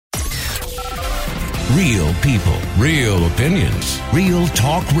Real people, real opinions, real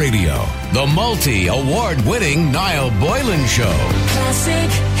talk radio. The multi-award-winning Niall Boylan Show.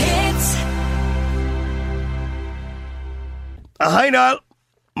 Classic hits. Hi, Niall.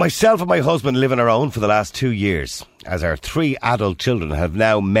 Myself and my husband live on our own for the last 2 years, as our 3 adult children have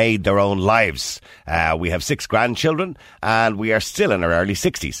now made their own lives. We have 6 grandchildren, and we are still in our early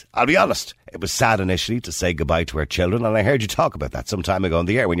 60s. I'll be honest, it was sad initially to say goodbye to our children, and I heard you talk about that some time ago on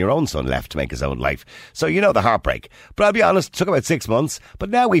the air when your own son left to make his own life. So you know the heartbreak. But I'll be honest, it took about 6 months, but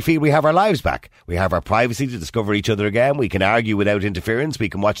now we feel we have our lives back. We have our privacy to discover each other again. We can argue without interference. We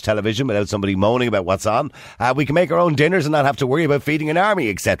can watch television without somebody moaning about what's on. We can make our own dinners and not have to worry about feeding an army,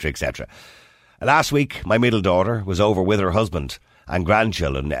 etc., etc. Last week, my middle daughter was over with her husband and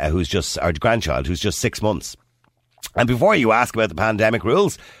grandchildren, who's just 6 months. And before you ask about the pandemic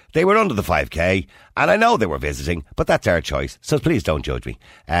rules, they were under the 5K, and I know they were visiting, but that's our choice, so please don't judge me.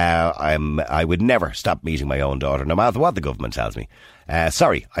 I would never stop meeting my own daughter, no matter what the government tells me.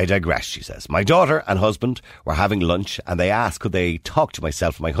 Sorry, I digress, she says. My daughter and husband were having lunch, and they asked could they talk to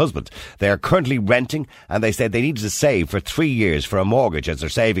myself and my husband. They are currently renting, and they said they needed to save for 3 years for a mortgage as their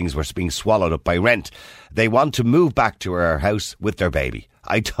savings were being swallowed up by rent. They want to move back to our house with their baby.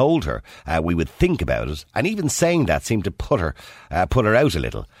 I told her we would think about it, and even saying that seemed to put her out a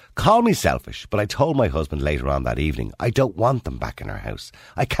little. Call me selfish, but I told my husband later on that evening I don't want them back in our house.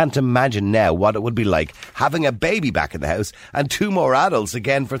 I can't imagine now what it would be like having a baby back in the house and 2 more adults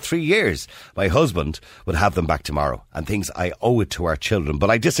again for 3 years. My husband would have them back tomorrow and thinks I owe it to our children, but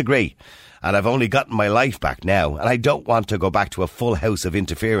I disagree. And I've only gotten my life back now, and I don't want to go back to a full house of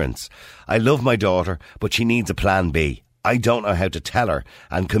interference. I love my daughter, but she needs a plan B. I don't know how to tell her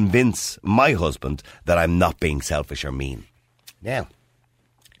and convince my husband that I'm not being selfish or mean. Now,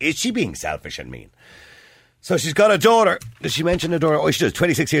 is she being selfish and mean? So she's got a daughter. Does she mention a daughter? Oh, she does.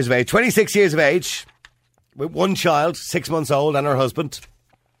 26 years of age. 26 years of age with 1 child, 6 months old, and her husband.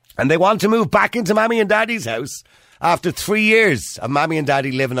 And they want to move back into Mammy and Daddy's house after 3 years of Mammy and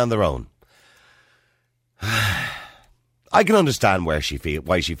Daddy living on their own. I can understand why she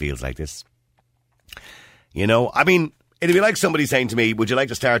feels like this. You know, I mean, it'd be like somebody saying to me, would you like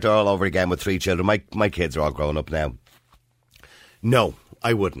to start all over again with 3 children? My kids are all grown up now. No,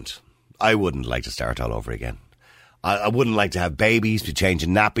 I wouldn't. I wouldn't like to start all over again. I wouldn't like to have babies, be changing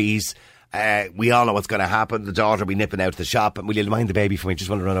nappies. We all know what's going to happen. The daughter will be nipping out to the shop. And will you mind the baby for me?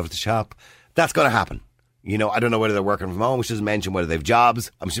 Just want to run over to the shop. That's going to happen. You know, I don't know whether they're working from home, which doesn't mention whether they've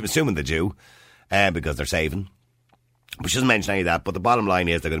jobs. I'm assuming they do, because they're saving. Which doesn't mention any of that, but the bottom line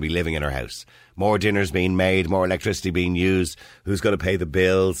is they're going to be living in our house. More dinners being made, more electricity being used. Who's going to pay the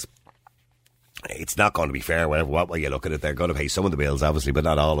bills? It's not going to be fair, whatever what way you look at it. They're going to pay some of the bills, obviously, but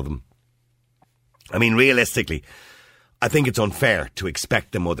not all of them. I mean, realistically, I think it's unfair to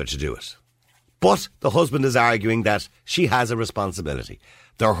expect the mother to do it. But the husband is arguing that she has a responsibility.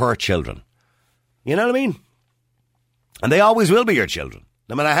 They're her children. You know what I mean? And they always will be your children,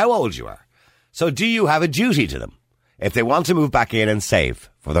 no matter how old you are. So do you have a duty to them if they want to move back in and save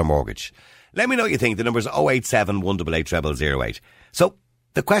for their mortgage? Let me know what you think. The number's 087 188 0008. So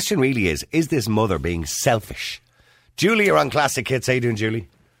the question really is this mother being selfish? Julie, you're on Classic Hits. How you doing, Julie?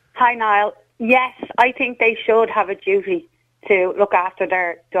 Hi, Niall. Yes, I think they should have a duty to look after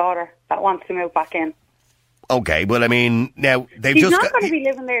their daughter that wants to move back in. Okay, well, I mean, now they've she's just... She's not going to be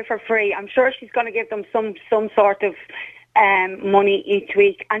living there for free. I'm sure she's going to give them some sort of money each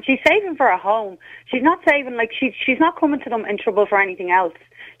week. And she's saving for a home. She's not saving, like, she's not coming to them in trouble for anything else.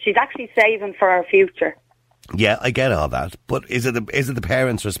 She's actually saving for her future. Yeah, I get all that, but is it the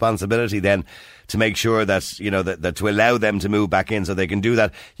parents' responsibility then to make sure that, you know, that to allow them to move back in so they can do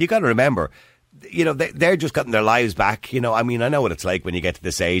that? You got to remember, you know, they're just getting their lives back. You know, I mean, I know what it's like when you get to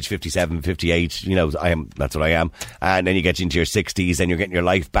this age, 57, 58, you know, that's what I am. And then you get into your 60s and you're getting your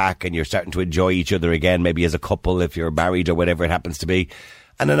life back and you're starting to enjoy each other again, maybe as a couple, if you're married or whatever it happens to be.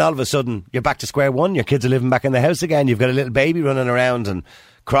 And then all of a sudden, you're back to square one. Your kids are living back in the house again. You've got a little baby running around and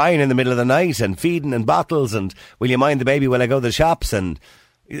crying in the middle of the night and feeding in bottles and will you mind the baby when I go to the shops? And,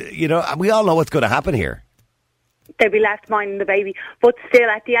 you know, we all know what's going to happen here. They'll be left minding the baby. But still,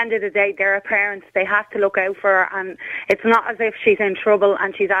 at the end of the day, they're parents. They have to look out for her. And it's not as if she's in trouble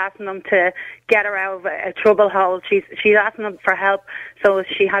and she's asking them to get her out of a trouble hole. She's asking them for help so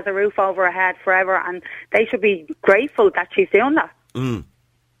she has a roof over her head forever. And they should be grateful that she's doing that. Mm.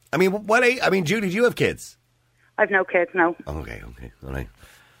 I mean, Judy, do you have kids? I've no kids, no. Okay, all right.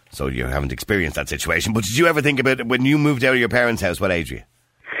 So you haven't experienced that situation. But did you ever think about it when you moved out of your parents' house? What age were you?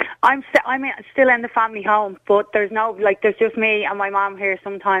 I'm still in the family home, but there's just me and my mum here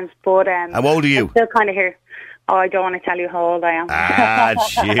sometimes. But how old are you? I'm still kind of here. Oh, I don't want to tell you how old I am.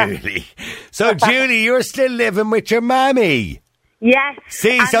 Julie. So, Julie, you're still living with your mammy. Yes.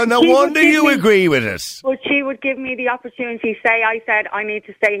 See, And so no she would wonder give you me- agree with it. But she would give me the opportunity. Say I said I need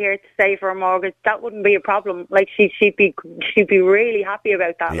to stay here to save for a mortgage. That wouldn't be a problem. Like she'd be really happy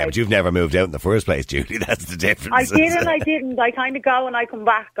about that. Yeah, like. but you've never moved out in the first place, Julie. That's the difference. I did and I didn't. I kind of go and I come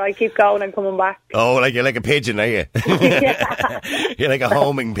back. I keep going and coming back. Oh, like you're like a pigeon, are you? You're like a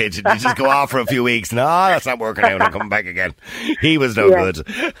homing pigeon. You just go off for a few weeks. No, that's not working out. I'm coming back again. He was no good.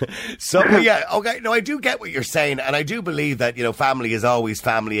 So, yeah, okay. No, I do get what you're saying. And I do believe that, family is always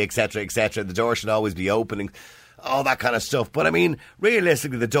family, etc., etc. The door should always be opening. All that kind of stuff. But I mean,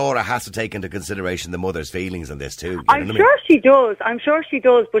 realistically, the daughter has to take into consideration the mother's feelings on this too. You I'm know what sure she does. I'm sure she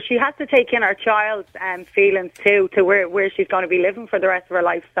does. But she has to take in her child's feelings too, to where she's going to be living for the rest of her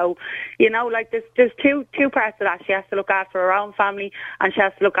life. So, like there's two parts of that. She has to look after her own family, and she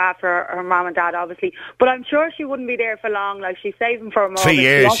has to look after her mum and dad, obviously. But I'm sure she wouldn't be there for long. Like she's saving for a mortgage. 3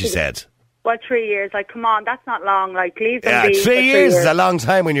 years, she said. Well, 3 years. Like, come on, that's not long. Like, leave them Yeah, be. 3 years is a long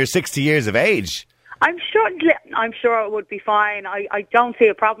time when you're 60 years of age. I'm sure it would be fine. I don't see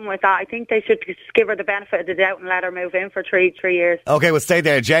a problem with that. I think they should just give her the benefit of the doubt and let her move in for three years. Okay, well, stay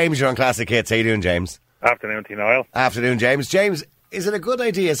there. James, you're on Classic Hits. How you doing, James? Afternoon to you, Niall. Afternoon, James. James, is it a good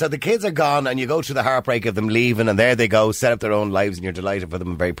idea? So the kids are gone and you go through the heartbreak of them leaving and there they go, set up their own lives and you're delighted for them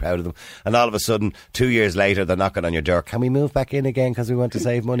and very proud of them. And all of a sudden, 2 years later, they're knocking on your door. Can we move back in again because we want to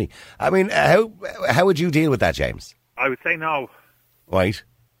save money? I mean, how would you deal with that, James? I would say no. Right.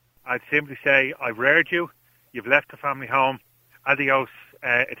 I'd simply say, I've reared you. You've left the family home. Adios.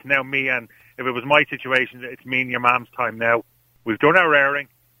 It's now me, and if it was my situation, it's me and your mum's time now. We've done our rearing.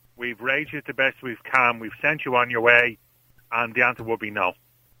 We've raised you the best we can. We've sent you on your way, and the answer would be no.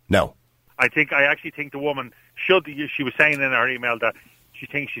 No. I actually think the woman should. She was saying in her email that she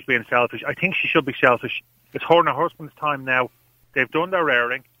thinks she's being selfish. I think she should be selfish. It's her and her husband's time now. They've done their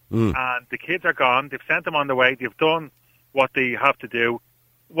rearing, and the kids are gone. They've sent them on the way. They've done what they have to do.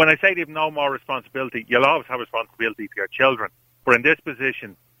 When I say they've no more responsibility, you'll always have responsibility for your children. But in this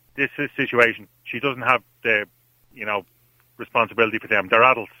position, this situation, she doesn't have the, responsibility for them. They're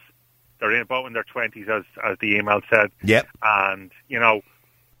adults. They're both in their 20s, as the email said. Yep. And,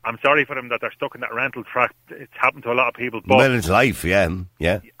 I'm sorry for them that they're stuck in that rental track. It's happened to a lot of people. But, Well, it's life, yeah.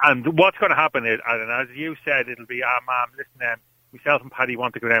 and what's going to happen is, and as you said, it'll be, Mum, listen, myself and Paddy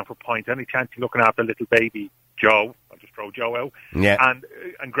want to go down for points. Any chance you're looking after little baby Joe? I'll just throw Joe out. Yeah.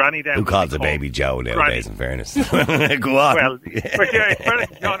 And Granny down. Who calls a baby Joe nowadays, in fairness? Go on. Well, but yeah, it's better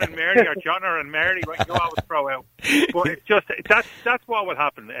than John and Mary, or John and Mary, right? You always throw out. But it's just, that's what will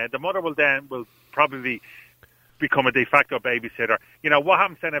happen. The mother will probably become a de facto babysitter. What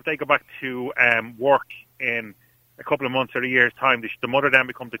happens then if they go back to work in a couple of months or a year's time? The mother then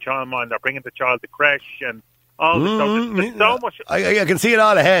becomes the childminder, bringing the child to creche and all this stuff. There's so much. I can see it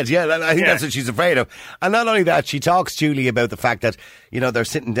all ahead. Yeah, I think that's what she's afraid of. And not only that, she talks, Julie, about the fact that, they're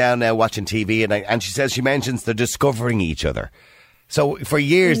sitting down now watching TV and she mentions they're discovering each other. So for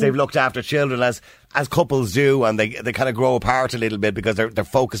years they've looked after children as couples do, and they kind of grow apart a little bit because they're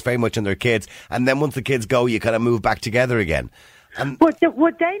focused very much on their kids. And then once the kids go, you kind of move back together again. But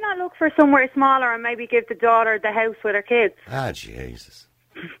would they not look for somewhere smaller and maybe give the daughter the house with her kids? Ah, Jesus.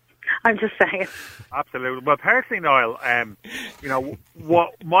 I'm just saying. Absolutely. Well, personally, Niall,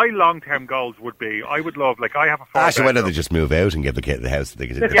 what my long-term goals would be, I would love, I have a 4-bedroom. Actually, why don't they just move out and give the kid the house that they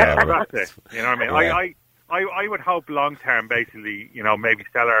can Yeah, that's it. You know what I mean? Yeah. I would hope long-term, basically, maybe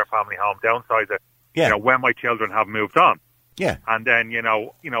sell our family home, downsize it, when my children have moved on. Yeah. And then,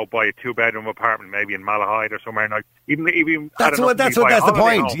 buy a 2-bedroom apartment maybe in Malahide or somewhere. And even that's the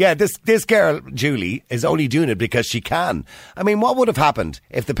point. Home. Yeah, this girl, Julie, is only doing it because she can. I mean, what would have happened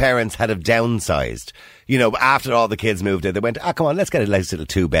if the parents had have downsized? After all the kids moved in, they went, come on, let's get a nice little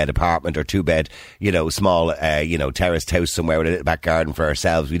 2-bed apartment or 2-bed, small, terraced house somewhere with a little back garden for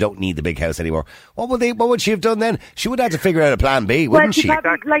ourselves. We don't need the big house anymore. What would she have done then? She would have to figure out a plan B, wouldn't she?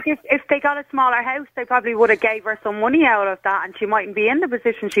 Probably, if they got a smaller house, they probably would have gave her some money out of that, and she mightn't be in the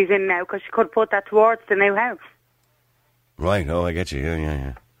position she's in now because she could put that towards the new house. Right. Oh, I get you.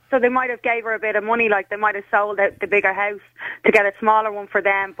 Yeah. So they might have gave her a bit of money, they might have sold out the bigger house to get a smaller one for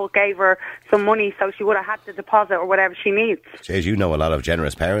them, but gave her some money so she would have had the deposit or whatever she needs. Jeez, you know a lot of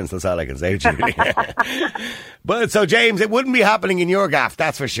generous parents, that's all I can say, Julie. But so, James, it wouldn't be happening in your gaff,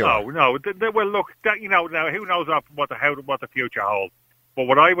 that's for sure. No. Well, look, now who knows what the future holds. But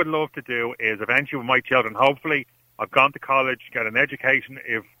what I would love to do is eventually with my children, hopefully, I've gone to college, get an education,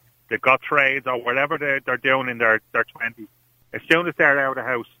 if they've got trades or whatever they're doing in their 20s. As soon as they're out of the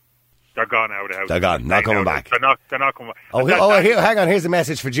house, they're gone out of the house. They're gone, not coming back. They're not coming back. Hang on, here's a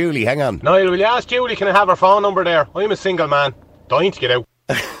message for Julie, hang on. Niall, will you ask Julie, can I have her phone number there? I'm a single man, dying to get out.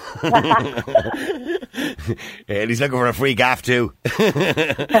 And he's looking for a free gaff too.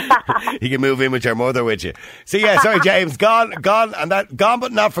 He can move in with your mother with you. So yeah, sorry James, gone, and that gone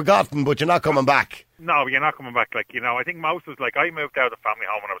but not forgotten. But you're not coming back. No, you're not coming back. Like, you know, I think most was like, I moved out of the family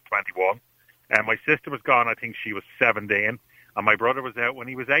home when I was 21, and my sister was gone. I think she was 17, and my brother was out when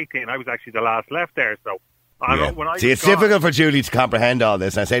he was 18. I was actually the last left there. So when I see, it's difficult for Julie to comprehend all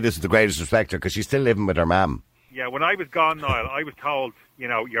this. And I say this with the greatest respect to her because she's still living with her mum. Yeah, when I was gone, Niall, I was told, you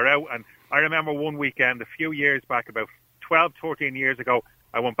know, you're out. And I remember one weekend a few years back, about 12, 13 years ago,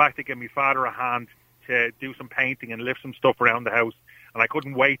 I went back to give my father a hand to do some painting and lift some stuff around the house. And I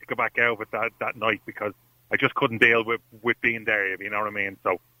couldn't wait to go back out with that night because I just couldn't deal with being there, you know what I mean?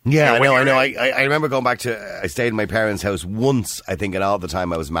 So yeah, I know. I remember going back I stayed in my parents' house once, I think, and all the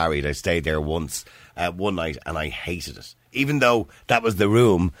time I was married. I stayed there once, one night, and I hated it. Even though that was the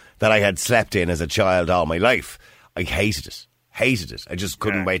room that I had slept in as a child all my life, I hated it. I just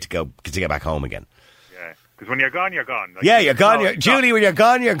couldn't wait to get back home again. Yeah, because when you're gone, you're gone. Like, yeah, you're gone. Julie, when you're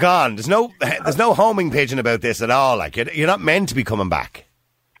gone, you're gone. There's no homing pigeon about this at all. Like, you're not meant to be coming back.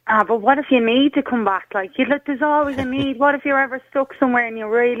 But what if you need to come back? Like, there's always a need. What if you're ever stuck somewhere and you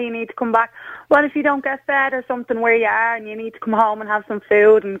really need to come back? What if you don't get fed or something where you are and you need to come home and have some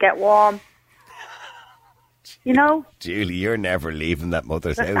food and get warm? You know? Julie, you're never leaving that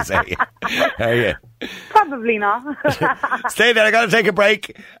mother's house, are you? Are you? Probably not. Stay there, I got to take a break.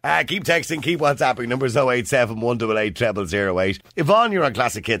 Keep texting, keep WhatsApping. Numbers 087 188 0008. Yvonne, you're on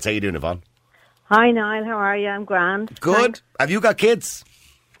Classic Hits. How you doing, Yvonne? Hi, Niall. How are you? I'm grand. Good. Thanks. Have you got kids?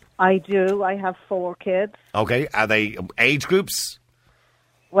 I do. I have 4 kids. Okay. Are they age groups?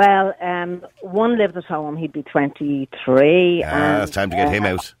 Well, one lives at home. He'd be 23. It's time to get him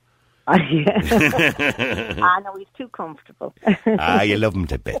out. I know, he's too comfortable. You love him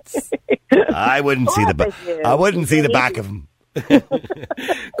to bits. I wouldn't see the back of him.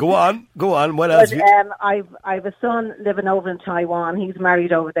 Go on. What else? I've a son living over in Taiwan. He's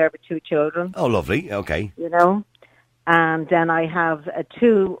married over there with 2 children. Oh, lovely. Okay. You know, and then I have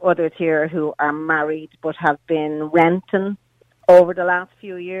 2 others here who are married but have been renting over the last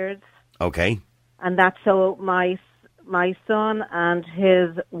few years. Okay. And that's so my son and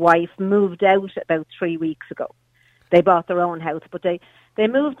his wife moved out about 3 weeks ago. They bought their own house, but they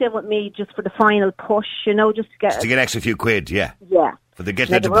moved in with me just for the final push, you know, just to get an extra few quid, yeah. Yeah. For to get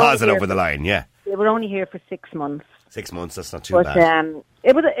the deposit over the line, yeah. They were only here for 6 months. 6 months, that's not too bad.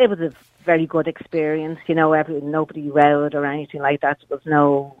 It was a very good experience, you know. Nobody rowed or anything like that. There was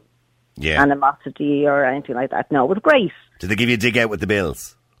no animosity or anything like that. No, it was great. Did they give you a dig out with the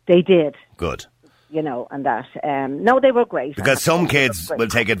bills? They did. Good. You know, and that. No, they were great. Because some kids will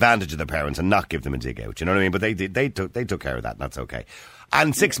take advantage of their parents and not give them a dig out, you know what I mean? But they took care of that, and that's okay.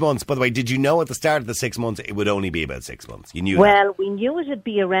 And 6 months, by the way, did you know at the start of the 6 months it would only be about 6 months? You knew Well, we knew it would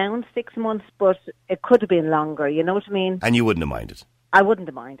be around 6 months, but it could have been longer, you know what I mean? And you wouldn't have minded? I wouldn't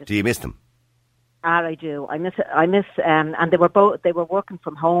have minded. Do you miss them? I do. I miss, and they were working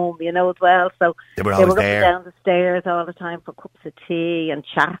from home, you know, as well, so they were always up and down the stairs all the time for cups of tea and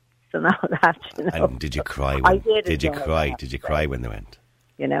chats and all that, you know. And did you cry? I did. Did you cry? Did you cry when they went?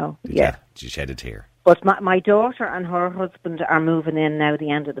 You know, Did you shed a tear? But my daughter and her husband are moving in now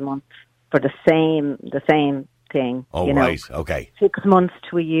the end of the month for the same thing. Oh, you know, right, okay. 6 months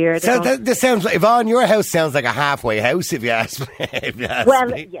to a year. So this sounds like, Yvonne, your house sounds like a halfway house, if you ask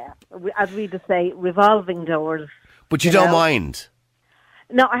me. Yeah, as we just say, revolving doors. But you don't mind?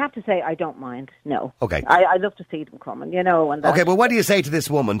 No, I have to say I don't mind, no. Okay. I love to see them coming, you know. And okay, but what do you say to this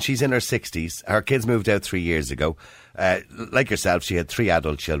woman? She's in her 60s. Her kids moved out 3 years ago. Like yourself, she had 3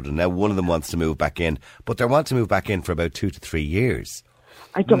 adult children. Now one of them wants to move back in, but they want to move back in for about 2 to 3 years.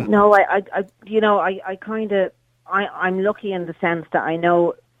 I don't know. I'm lucky in the sense that I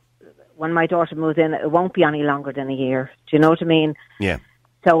know when my daughter moves in, it won't be any longer than a year. Do you know what I mean? Yeah.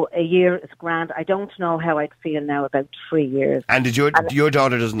 So a year is grand. I don't know how I'd feel now about 3 years. And your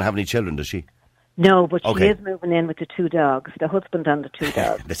daughter doesn't have any children, does she? No, but she is moving in with the 2 dogs, the husband and the 2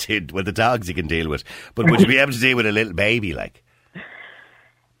 dogs. The dogs you can deal with. But would you be able to deal with a little baby, like?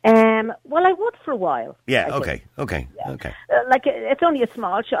 Well, I would for a while. Yeah, okay. Like, it's only a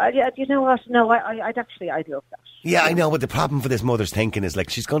small child. Yeah, you know what? No, I'd love that. Yeah, I know, but the problem for this mother's thinking is, like,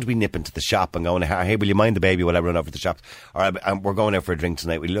 she's going to be nipping to the shop and going, hey, will you mind the baby while I run over to the shop? Or we're going out for a drink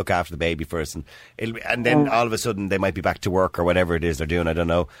tonight. Will you look after the baby first? And then all of a sudden they might be back to work or whatever it is they're doing, I don't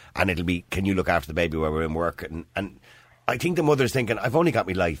know. And it'll be, can you look after the baby while we're in work? And I think the mother's thinking, I've only got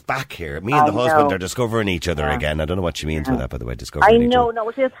my life back here. Me and the husband are discovering each other again. I don't know what she means by that, by the way, discovering each other. No,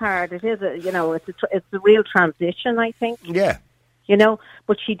 it is hard. It is, it's a real transition, I think. Yeah. You know,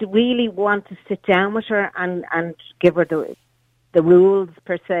 but she'd really want to sit down with her and give her the rules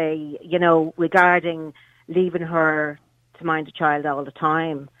per se, you know, regarding leaving her to mind the child all the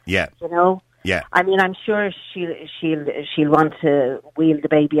time. Yeah. You know? Yeah. I mean, I'm sure she'll want to wheel the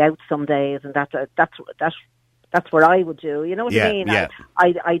baby out some days, and that's what I would do. You know what I mean? Yeah.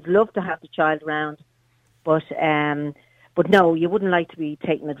 I'd love to have the child around, but no, you wouldn't like to be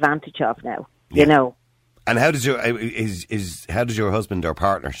taken advantage of now. Yeah. You know. And how does your husband or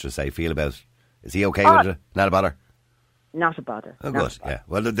partner, should I say, feel about it? Is he okay with it? Not a bother? Not a bother. Oh, good, yeah.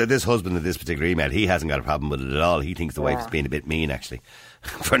 Well, this husband in this particular email, he hasn't got a problem with it at all. He thinks the wife's being a bit mean, actually,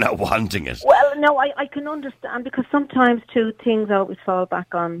 for not wanting it. Well, no, I can understand, because sometimes, too, things always fall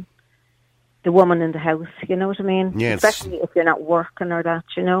back on the woman in the house, you know what I mean? Yeah, especially if you're not working or that,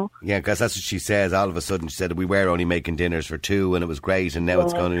 you know? Yeah, because that's what she says. All of a sudden, she said, we were only making dinners for two and it was great, and now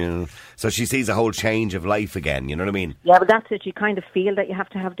it's going to, you know. So she sees a whole change of life again, you know what I mean? Yeah, but that's it. You kind of feel that you have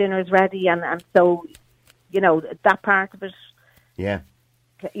to have dinners ready, and so, you know, that part of it. Yeah.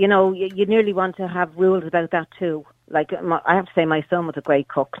 You know, you nearly want to have rules about that too. Like, I have to say, my son was a great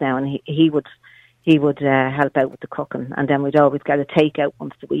cook now, and he would help out with the cooking, and then we'd always get a takeout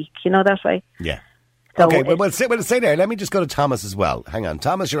once a week. You know that, right? Yeah. So okay, well, stay there. Let me just go to Thomas as well. Hang on.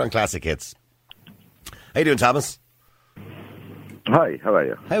 Thomas, you're on Classic Hits. How you doing, Thomas? Hi, how are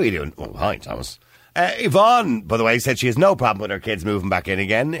you? How are you doing? Oh, hi, Thomas. Yvonne, by the way, said she has no problem with her kids moving back in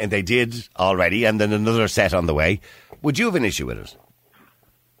again, and they did already, and then another set on the way. Would you have an issue with it?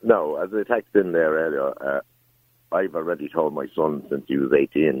 No, as I texted in there earlier, I've already told my son since he was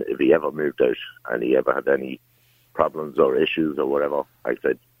 18, if he ever moved out and he ever had any problems or issues or whatever, I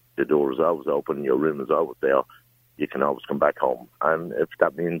said, the door is always open, your room is always there, you can always come back home. And if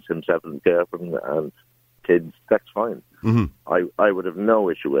that means himself and his girlfriend and kids, that's fine. Mm-hmm. I would have no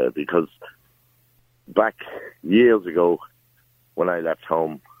issue with it, because back years ago when I left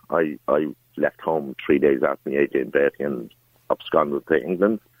home, I left home 3 days after my 18th birthday and absconded to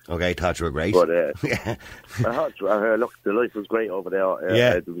England. Okay, thought you were great. But look, the life was great over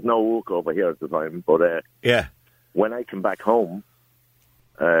there. There was no work over here at the time. But when I came back home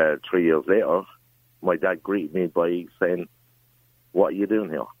 3 years later, my dad greeted me by saying, "What are you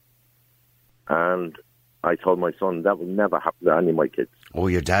doing here?" And I told my son that would never happen to any of my kids. Oh,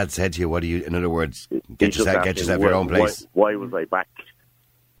 your dad said to you, "What do you?" In other words, get yourself your own place. Why was I back?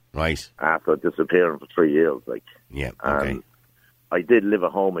 Right. After disappearing for 3 years, like. Yeah. Okay. I did live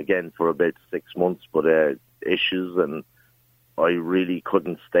at home again for about 6 months, but issues, and I really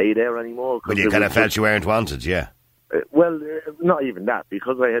couldn't stay there anymore. But you kind of felt you weren't wanted, yeah. Well, not even that,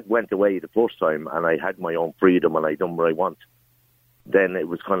 because I had went away the first time and I had my own freedom and I done what I want. Then it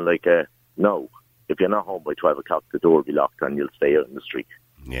was kind of like, no, if you're not home by 12 o'clock, the door will be locked and you'll stay out in the street.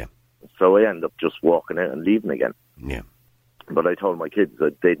 Yeah. So I ended up just walking out and leaving again. Yeah. But I told my kids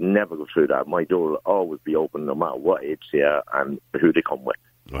that they'd never go through that. My door will always be open, no matter what age they are and who they come with.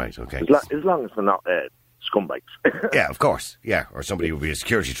 Right, okay. As long as they're not scumbags. Yeah, of course. Yeah, or somebody who would be a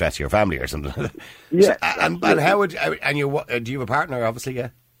security threat to your family or something. Yeah. And how would... And do you have a partner, obviously, yeah?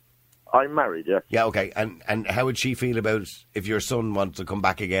 I'm married, yeah. Yeah, okay. And how would she feel about if your son wanted to come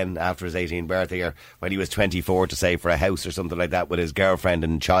back again after his 18th birthday, or when he was 24, to say, for a house or something like that with his girlfriend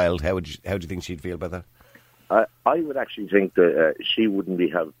and child? How do you think she'd feel about that? I would actually think that she wouldn't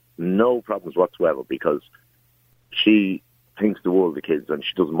have no problems whatsoever, because she thinks the world of the kids and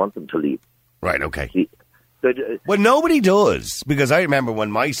she doesn't want them to leave. Right, okay. Well, nobody does, because I remember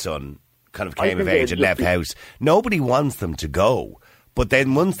when my son kind of came of age and left house, nobody wants them to go. But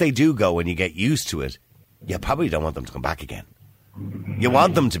then once they do go and you get used to it, you probably don't want them to come back again. You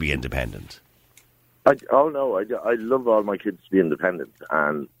want them to be independent. I love all my kids to be independent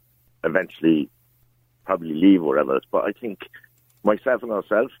and eventually probably leave wherever. But I think myself and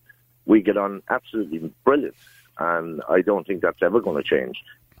ourselves, we get on absolutely brilliant, and I don't think that's ever going to change.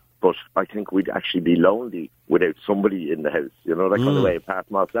 But I think we'd actually be lonely without somebody in the house, you know, that kind of way, apart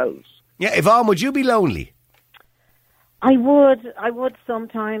from ourselves. Yeah, Yvonne, would you be lonely? I would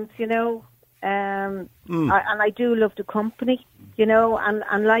sometimes, you know, and I do love the company, you know,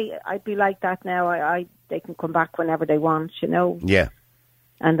 and like I'd be like that now. They can come back whenever they want, you know. Yeah.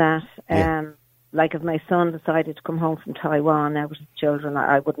 And that, like if my son decided to come home from Taiwan now with his children,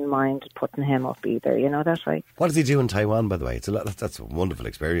 I wouldn't mind putting him up either, you know, that's right. What does he do in Taiwan, by the way? That's a wonderful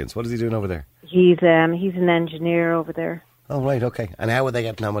experience. What is he doing over there? He's an engineer over there. Oh, right, okay. And how are they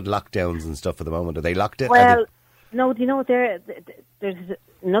getting on with lockdowns and stuff at the moment? Are they locked in? Well, no, do you know, there's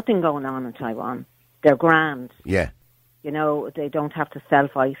nothing going on in Taiwan. They're grand. Yeah. You know, they don't have to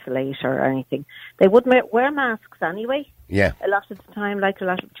self-isolate or anything. They would wear masks anyway. Yeah. A lot of the time, like a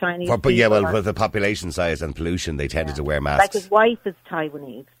lot of Chinese people. With the population size and pollution, they tended to wear masks. Like his wife is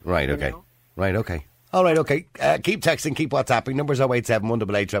Taiwanese. Right, okay. Know? Right, okay. All right, okay. Keep texting, keep WhatsApping. Numbers 087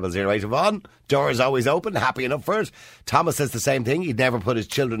 188 0008. Yvonne, door is always open, happy enough for it. Thomas says the same thing. He'd never put his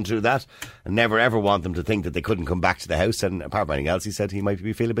children through that and never ever want them to think that they couldn't come back to the house. And apart from anything else, he said he might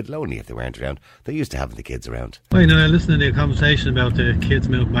feel a bit lonely if they weren't around. They're used to having the kids around. I know, listening to the conversation about the kids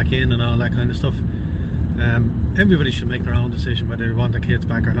moving back in and all that kind of stuff. Everybody should make their own decision whether they want their kids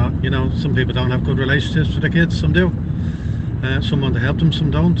back or not. You know, some people don't have good relationships with their kids, some do. Some want to help them,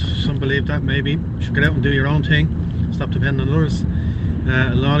 some don't. Some believe that maybe you should get out and do your own thing, stop depending on others.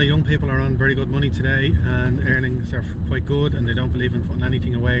 A lot of young people are on very good money today and earnings are quite good, and they don't believe in putting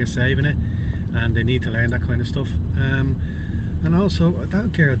anything away or saving it, and they need to learn that kind of stuff. And also,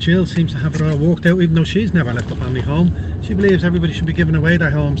 that girl Jill seems to have it all worked out, even though she's never left the family home. She believes everybody should be giving away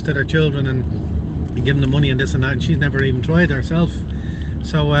their homes to their children and giving them money and this and that, and she's never even tried herself.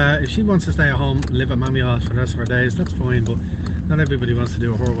 So if she wants to stay at home and live at Mammy Off for the rest of her days, that's fine, but not everybody wants to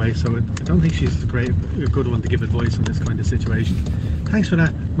do it her way, so I don't think she's a good one to give advice on this kind of situation. Thanks for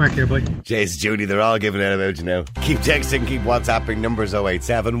that. Mark here, bye. Jason, Judy, they're all giving it about you now. Keep texting, keep WhatsApping. Numbers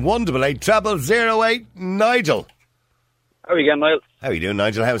 087 188 0008. Nigel. How are you getting, Niall? How are you doing,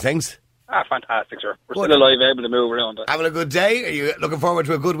 Nigel? How's things? Fantastic, sir. We're still alive, able to move around. Having a good day? Are you looking forward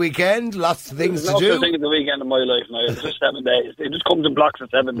to a good weekend? Lots of things to do? There's no thing in the weekend of my life, Niall. It's just 7 days. It just comes in blocks of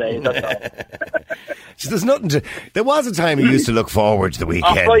 7 days, that's all. So there's nothing to... There was a time you used to look forward to the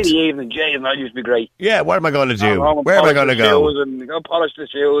weekend. On Friday evening, Jay and I used to be great. Yeah, what am I going to do? Where am I going to go? Go polish the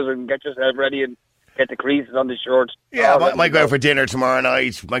shoes and get yourself ready and get the creases on the shorts. Yeah, might go out for dinner tomorrow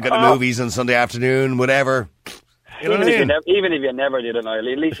night. Might go to movies on Sunday afternoon, whatever. Even if you never did it, Niall,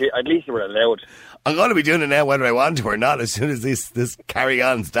 at least you were allowed. I'm going to be doing it now whether I want to or not as soon as this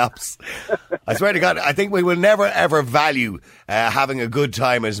carry-on stops. I swear to God, I think we will never ever value having a good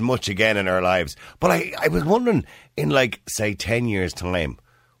time as much again in our lives. But I was wondering, in like, say, 10 years' time,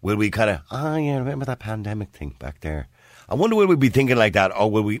 will we kind of, remember that pandemic thing back there? I wonder will we be thinking like that,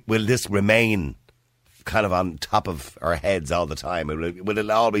 or will this remain kind of on top of our heads all the time? Will it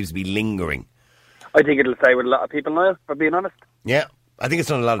always be lingering? I think it'll stay with a lot of people now, for being honest. Yeah, I think it's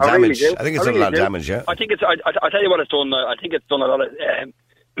done a lot of damage. Really I think it's done a lot of damage, yeah. I think I tell you what it's done. I think it's done a lot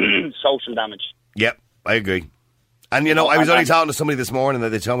of social damage. Yep, I agree. And, you know, I was only talking to somebody this morning that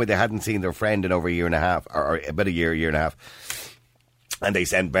they told me they hadn't seen their friend in over a year and a half, or about a year and a half. And they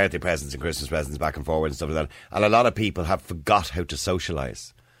sent birthday presents and Christmas presents back and forward and stuff like that. And a lot of people have forgot how to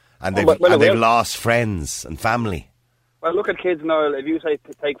socialise. And they've lost friends and family. Well, look at kids now. If you say,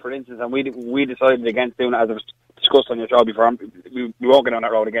 take for instance, and we decided against doing it, as I was discussed on your show before, we won't get on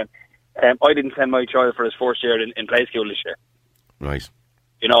that road again. I didn't send my child for his first year in play school this year. Right.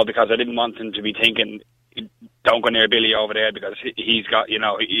 You know, because I didn't want him to be thinking, don't go near Billy over there because he's got, you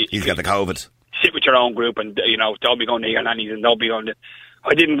know... He's got the COVID. Sit with your own group and, you know, don't be going to your nannies and don't be going to...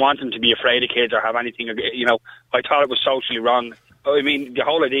 I didn't want him to be afraid of kids or have anything, you know, I thought it was socially wrong. I mean, the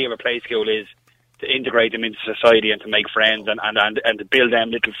whole idea of a play school is to integrate them into society and to make friends and to build them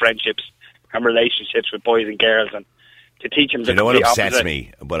little friendships and relationships with boys and girls and to teach them the what upsets opposite.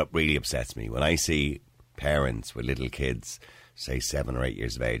 me? What really upsets me when I see parents with little kids, say 7 or 8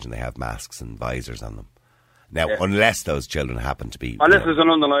 years of age, and they have masks and visors on them. Now, unless those children happen to be... Unless there's an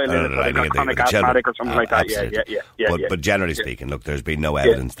underlying chronic asthmatic or something like that. Yeah. But generally speaking, look, there's been no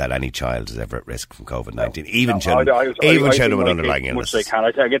evidence that any child is ever at risk from COVID-19. Even children with underlying illness.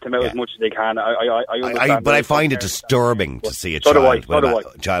 I get them out as much as they can. But I find it disturbing to see a child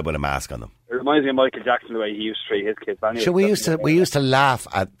with a mask on them. It reminds me of Michael Jackson, the way he used to treat his kids. Anyway, so we used to laugh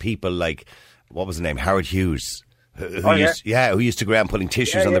at people like, what was his name, Howard Hughes, who used to go around putting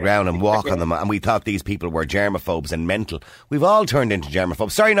tissues on the ground and walk on them, and we thought these people were germaphobes and mental. We've all turned into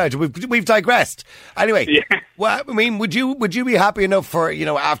germaphobes. Sorry, Nigel, we've digressed. Anyway, well, I mean, would you be happy enough for, you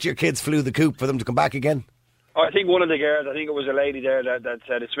know, after your kids flew the coop, for them to come back again? I think one of the girls, I think it was a lady there that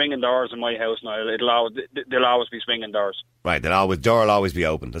said it's swinging doors in my house now. There'll always be swinging doors. Right, door will always be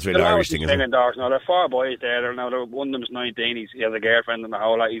open. That's really Irish thing, isn't it? Swinging doors. Now, there are 4 boys there. Now, one of them's 19. He has a girlfriend and the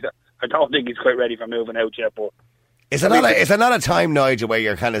whole lot. I don't think he's quite ready for moving out yet, but... Is it not a time, Nigel, where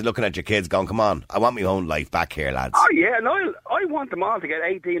you're kind of looking at your kids going, come on, I want my own life back here, lads? Oh, yeah, no, I want them all to get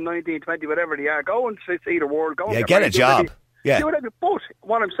 18, 19, 20, whatever they are. Go and see the world. Go and get a job. Yeah. But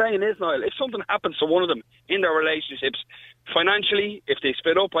what I'm saying is, Niall, if something happens to one of them in their relationships, financially, if they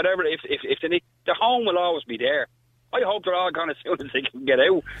split up, whatever, if they need, the home will always be there. I hope they're all gone as soon as they can get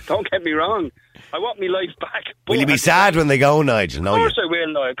out. Don't get me wrong. I want my life back. Will you be sad when they go, Nigel? Of course I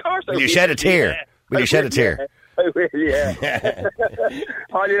will, Niall. Of course I will. Will you shed a tear? Will you shed a tear? I will, yeah.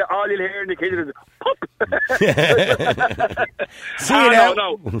 all you'll hear in the kitchen is, pop. See you now.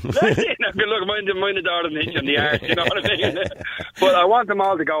 No. Look, mind the daughter and hitch on the arse, you know what I mean? But I want them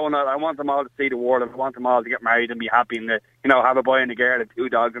all to go and I want them all to see the world. I want them all to get married and be happy and, have a boy and a girl and 2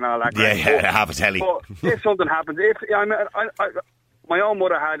 dogs and all that. Have a telly. But if something happens, my own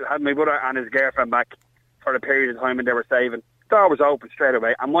mother had my brother and his girlfriend back for a period of time when they were saving. The door was open straight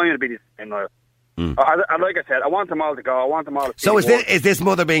away, and mine would be the same. Like I said, I want them all to go. I want them all to see. So is this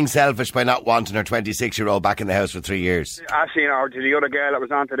mother being selfish by not wanting her 26-year-old back in the house for 3 years? Actually, or to the other girl that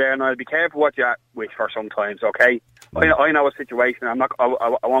was onto there, and I'll be careful what you wish for sometimes, okay? I know a situation, I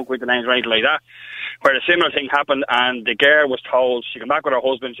won't go into names or anything like that, where a similar thing happened, and the girl was told she came back with her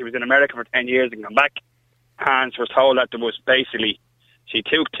husband. She was in America for 10 years and come back, and she was told that there was basically, she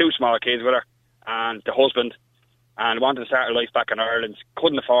took 2 small kids with her, and the husband, and wanted to start her life back in Ireland,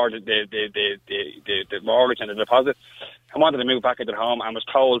 couldn't afford the mortgage and the deposit, and wanted to move back into the home, and was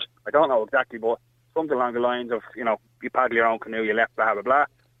told, I don't know exactly, but something along the lines of, you paddle your own canoe, you left, blah, blah, blah,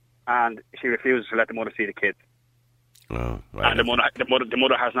 and she refused to let the mother see the kids. Oh, right. And the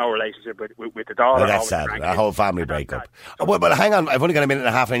mother has no relationship with the daughter. Oh, that's sad. A whole family breakup. Well, hang on, I've only got a minute and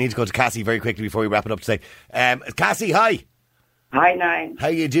a half, and I need to go to Cassie very quickly before we wrap it up today. Cassie, hi. Hi, Niall. How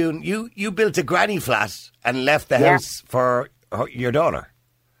you doing? You built a granny flat and left the house for your daughter.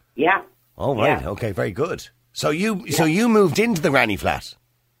 Yeah. Oh right, yeah. Okay, very good. So you moved into the granny flat.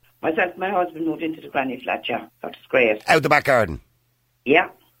 Myself and my husband moved into the granny flat. Yeah, that's great. Out the back garden. Yeah.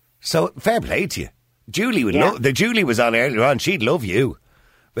 So fair play to you. Julie would Julie was on earlier on. She'd love you.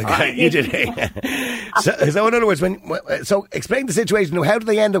 You did. So in other words, so explain the situation. How did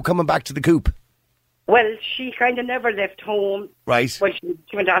they end up coming back to the coop? Well, she kind of never left home. Right. Well, she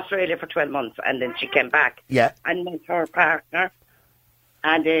went to Australia for 12 months and then she came back. Yeah. And met her partner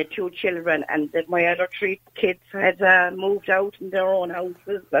and 2 children. And then my other 3 kids had moved out in their own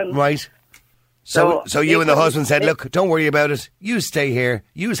houses. And right. So you and the husband said, look, don't worry about it. You stay here.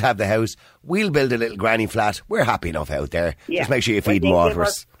 You have the house. We'll build a little granny flat. We're happy enough out there. Yeah. Just make sure you feed and water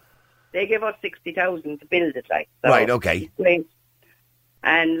us. They gave us 60,000 to build it, like. So right, okay. Great.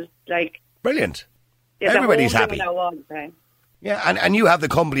 And, like... Brilliant. Everybody's happy. Yeah, and you have the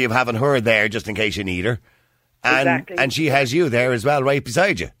company of having her there just in case you need her. And exactly. And she has you there as well, right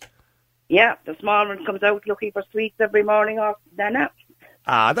beside you. Yeah, the small one comes out looking for sweets every morning off Nana.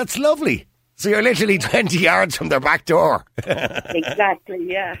 Ah, that's lovely. So you're literally 20 yards from their back door. Exactly,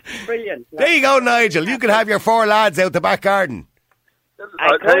 yeah. Brilliant. There you go, Nigel. You can have your 4 lads out the back garden.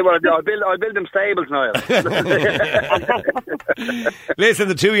 I'll tell you what, I'll build them stables, Niall. Listen,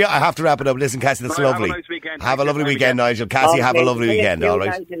 the 2 of you, I have to wrap it up. Listen, Cassie, that's lovely. Have a nice weekend. Have a lovely weekend, Nigel. Cassie, have a lovely weekend, all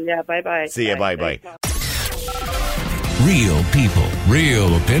right? Yeah, bye-bye. See you, bye-bye. Real people,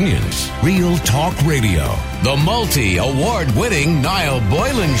 real opinions, real talk radio. The multi-award-winning Niall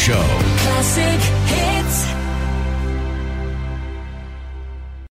Boylan Show. Classic hits.